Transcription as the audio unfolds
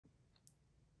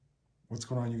What's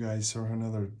going on, you guys? So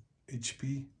another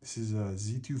HP. This is a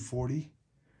Z240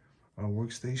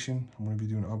 workstation. I'm going to be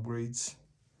doing upgrades.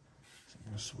 So I'm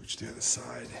going to switch to the other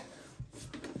side.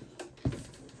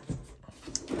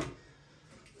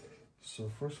 So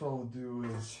first of all, I'll do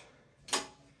is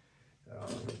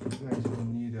you guys will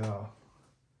need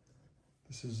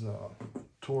this is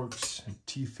Torx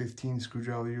T15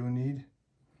 screwdriver you'll need.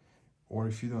 Or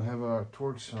if you don't have a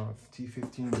Torx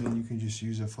T15, then you can just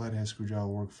use a flathead screwdriver,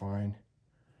 work fine.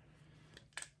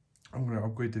 I'm going to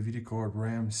upgrade the video card,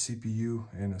 RAM, CPU,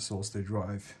 and a solid state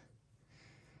drive.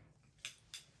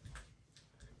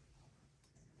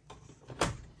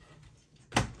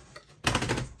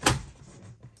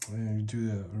 And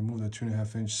you remove the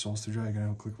 2.5-inch solid state drive. You're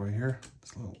going to click right here.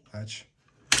 This little latch.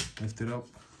 Lift it up.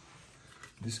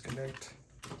 Disconnect.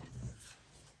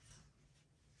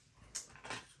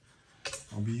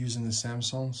 I'll be using the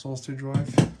Samsung solid state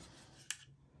drive.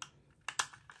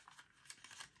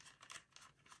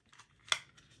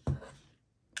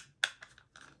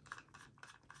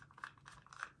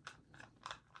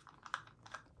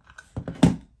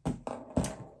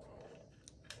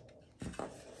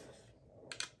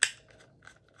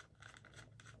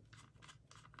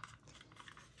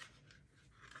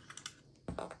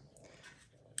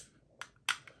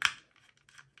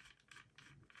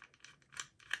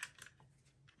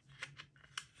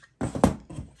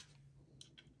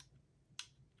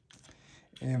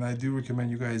 And I do recommend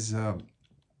you guys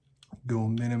go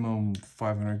minimum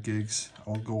 500 gigs.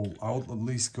 I'll at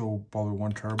least go probably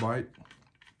 1 terabyte.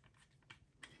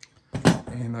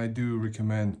 And I do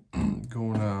recommend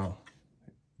going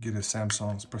get a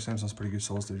Samsung. Samsung's pretty good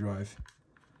solid state drive.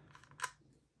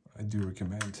 I do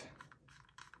recommend.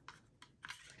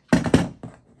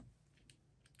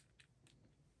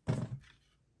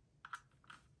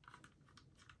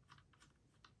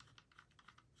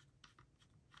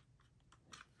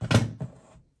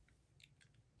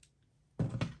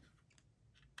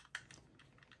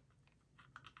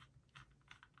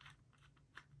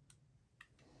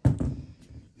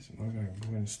 So I'm going to go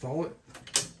and install it.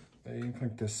 You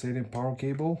click the setting power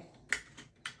cable.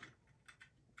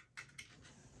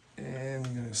 And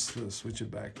I'm going to switch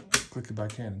it back, click it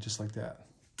back in, just like that.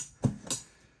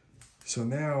 So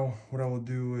now what I will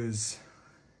do is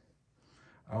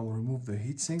I will remove the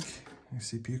heatsink and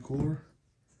CPU cooler.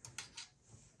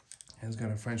 And it's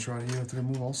got a French rod here to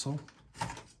remove also.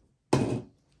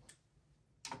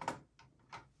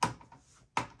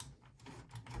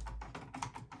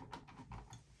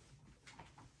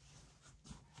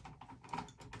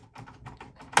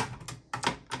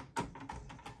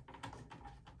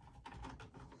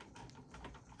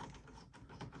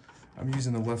 I'm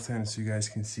using the left hand so you guys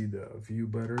can see the view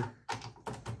better,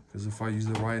 because if I use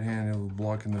the right hand, it will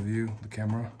block in the view, the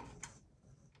camera.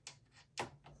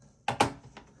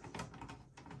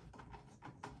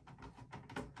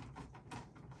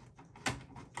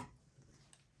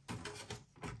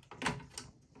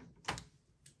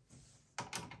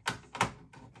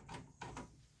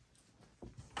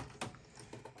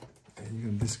 And you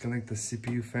can disconnect the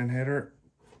CPU fan header.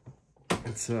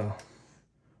 It's a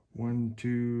 1,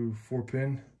 2, 4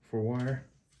 pin for wire.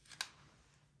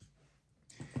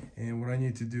 And what I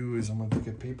need to do is I'm going to take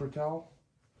a paper towel.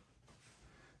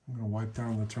 I'm going to wipe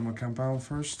down the thermal compound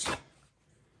first.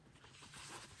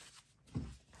 From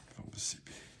the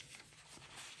CPU.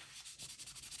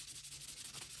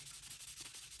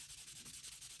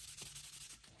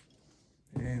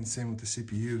 And same with the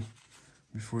CPU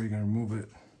before you're going to remove it.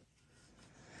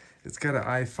 It's got an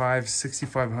i5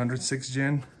 6500 6th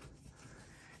gen.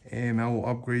 And I will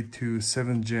upgrade to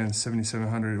 7th gen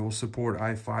 7700. It will support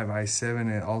i5, i7, and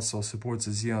it also supports a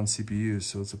Xeon CPU,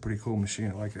 so it's a pretty cool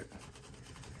machine. I like it.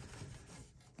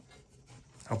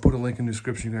 I'll put a link in the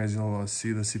description, you guys. You'll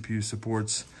see the CPU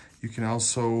supports. You can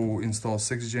also install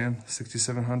 6th gen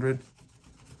 6700.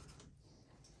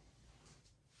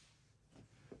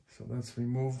 So that's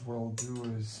removed. What I'll do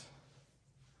is,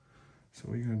 so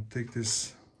we're gonna take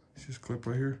this clip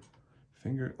right here,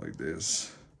 finger it like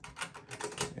this.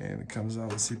 And it comes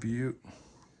out of the CPU.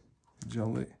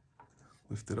 Gently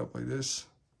lift it up like this.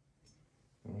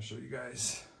 I'm gonna show you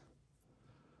guys.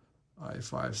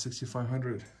 i5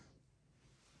 6500.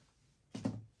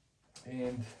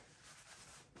 And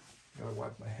gotta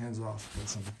wipe my hands off. Got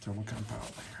some thermal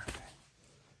compound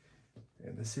here.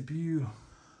 And the CPU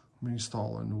I'm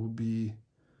installing will be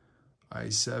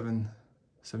i7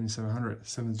 7700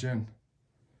 7th gen.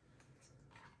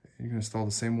 You're gonna install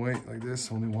the same way like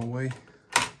this, only one way.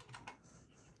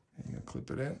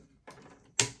 Clip it in.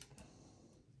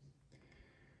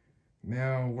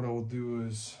 Now what I will do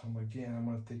is, I'm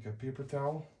gonna take a paper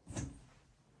towel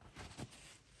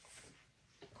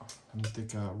I'm gonna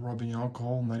take a rubbing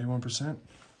alcohol, 91%.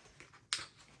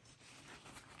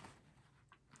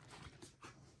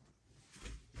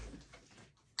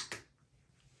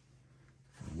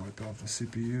 Wipe off the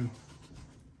CPU.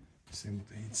 Same with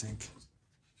the heatsink.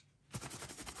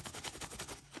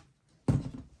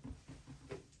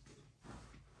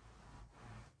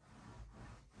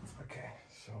 Okay,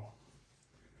 so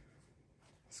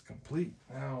it's complete.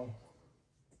 Now,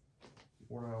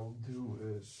 what I'll do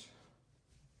is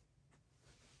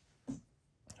I'm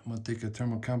gonna take a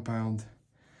thermal compound.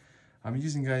 I'm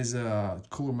using, guys,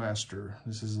 Cooler Master.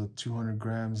 This is a 200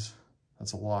 grams.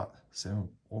 That's a lot,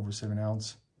 over 7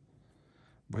 ounce.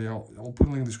 But yeah, I'll put a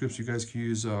link in the description. You guys can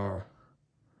use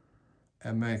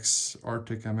MX,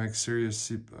 Arctic MX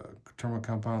series thermal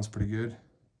compounds, pretty good.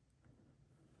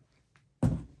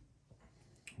 I'm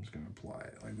just gonna apply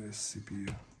it like this,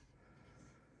 CPU.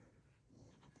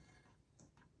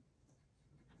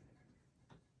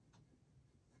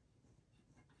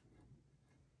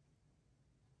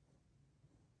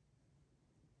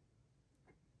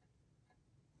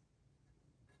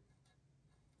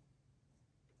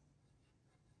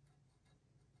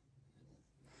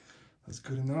 That's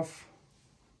good enough.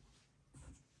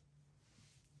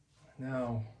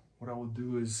 Now, what I will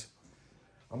do is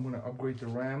I'm gonna upgrade the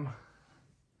RAM.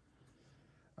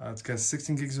 It's got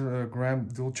 16 gigs of RAM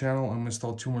dual channel. I'm gonna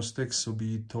install 2 more sticks, so it'll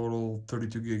be total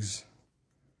 32 gigs.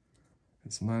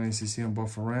 It's non-ECC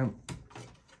Unbuffered RAM.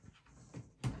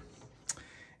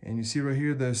 And you see right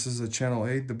here, this is a channel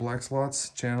 8, the black slots.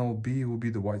 Channel B will be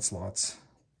the white slots.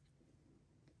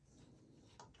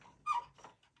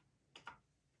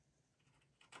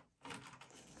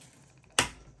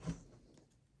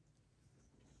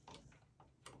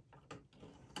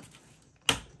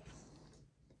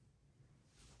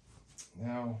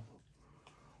 Now,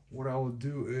 what I will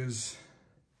do is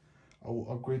I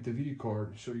will upgrade the video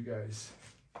card, show you guys.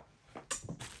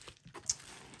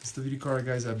 It's the video card,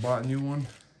 guys. I bought a new one.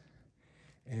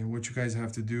 And what you guys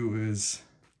have to do is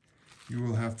you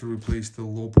will have to replace the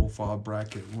low profile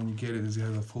bracket. When you get it, it has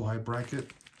a full height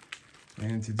bracket.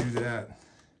 And to do that,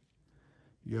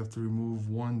 you have to remove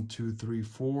 1, 2, 3,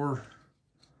 4,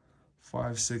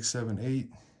 5, 6, 7,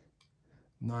 8,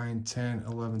 9, 10,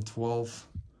 11, 12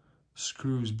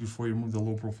 screws before you remove the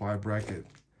low profile bracket.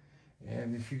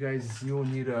 And if you guys, you'll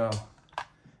need a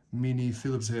mini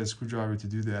Phillips head screwdriver to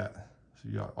do that. So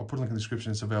yeah, I'll put a link in the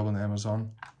description. It's available on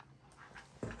Amazon.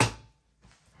 And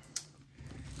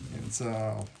it's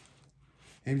AMD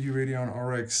Radeon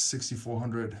RX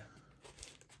 6400.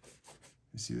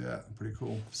 You see that? Pretty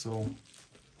cool. So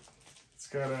it's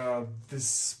got a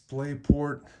display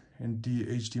port and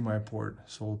HDMI port.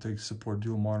 So it'll take support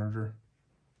dual monitor.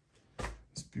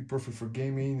 This be perfect for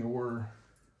gaming, or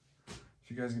if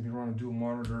you guys can run a dual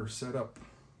monitor setup,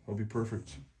 it'll be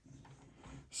perfect.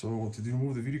 So to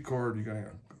remove the video card, you're gonna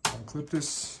unclip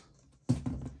this,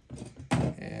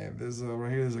 and there's right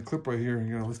here. There's a clip right here.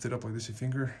 You're gonna lift it up like this, your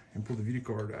finger, and pull the video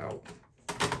card out.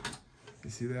 You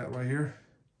see that right here?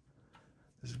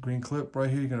 There's a green clip right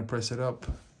here. You're gonna press it up.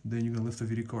 Then you're gonna lift the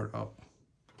video card up.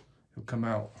 It'll come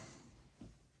out.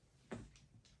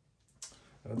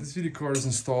 This video card is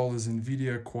installed as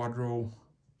NVIDIA Quadro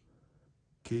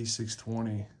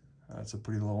K620. It's a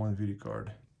pretty low-end video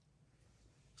card.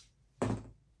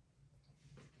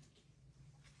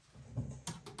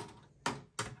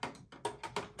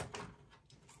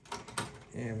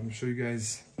 And I'm going to show you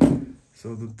guys.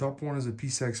 So the top one is a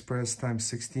PCI Express times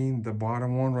 16. The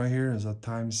bottom one right here is a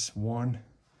times 1.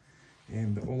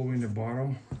 And all the way in the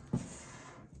bottom,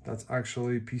 that's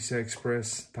actually PCI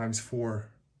Express times 4.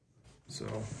 So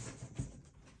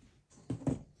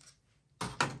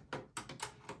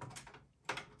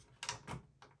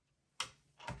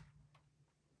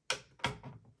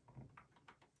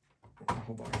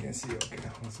hold on, I can't see it. Okay,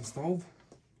 that's installed.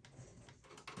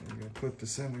 And you're gonna clip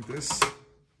this in like this.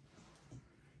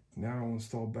 Now I'll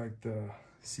install back the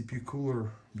CPU cooler.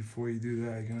 Before you do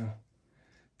that, you're gonna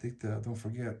take the, don't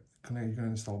forget, you're gonna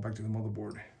install it back to the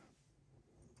motherboard.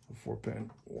 A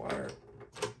 4-pin wire.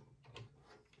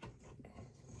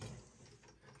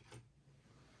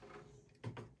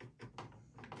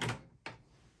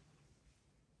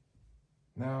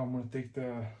 Now I'm going to take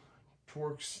the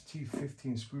Torx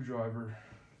T15 screwdriver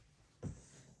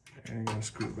and I'm going to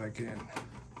screw it back in.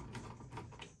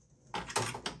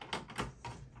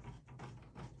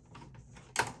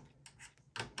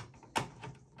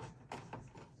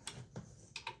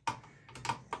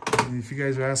 And if you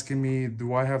guys are asking me,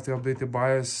 do I have to update the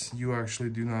BIOS? You actually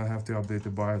do not have to update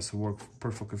the BIOS. It works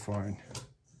perfectly fine.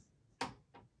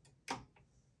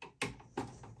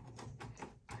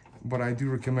 but I do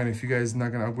recommend, if you guys are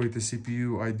not gonna upgrade the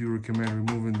CPU, I do recommend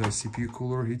removing the CPU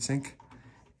cooler heatsink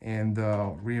and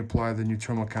reapply the new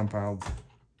thermal compound.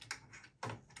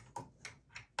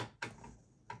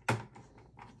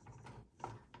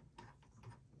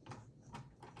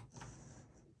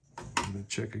 I'm gonna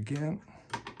check again.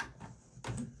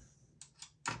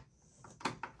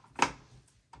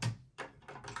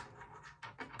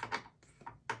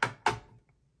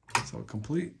 It's all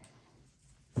complete.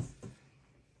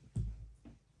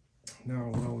 Now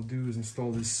what I'll do is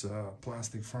install this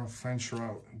plastic front fan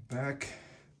shroud back.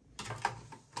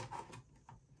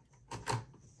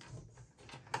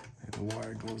 And the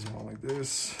wire goes around like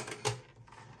this.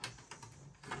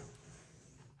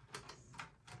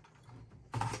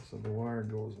 So the wire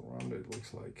goes around it,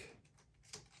 looks like.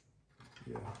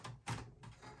 Yeah.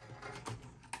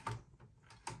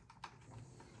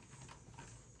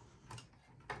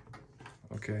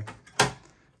 Okay.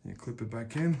 You clip it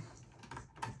back in.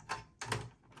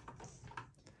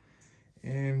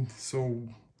 And so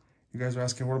you guys are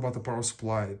asking, what about the power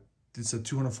supply? It's a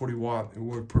 240 watt. It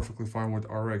worked perfectly fine with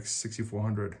RX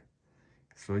 6400.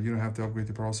 So you don't have to upgrade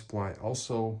the power supply.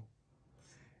 Also,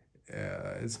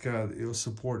 it'll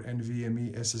support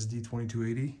NVMe SSD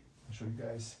 2280. I'll show you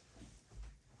guys.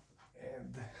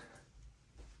 And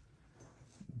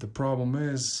the problem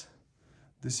is,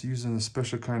 this is using a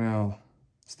special kind of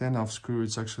standoff screw.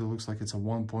 It actually looks like it's a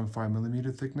 1.5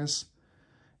 millimeter thickness.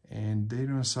 And they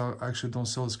don't sell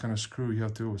this kind of screw. You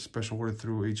have to special order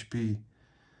through HP.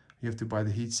 You have to buy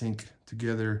the heatsink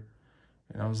together.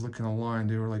 And I was looking online,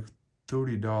 they were like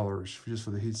 $30 just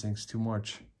for the heatsinks, too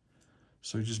much.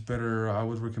 So just better, I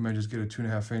would recommend just get a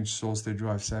 2.5 inch solid state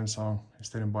drive Samsung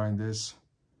instead of buying this.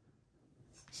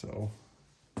 So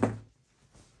it's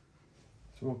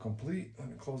all complete. Let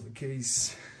me close the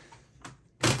case.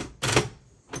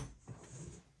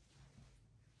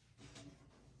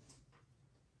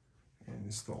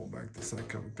 Install back the side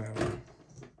cover panel.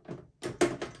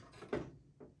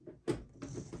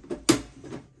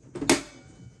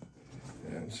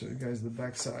 And show you guys the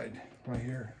back side right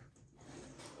here.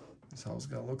 That's how it's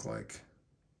gonna look like.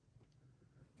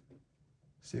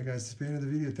 See you guys at the end of the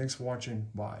video. Thanks for watching.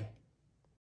 Bye.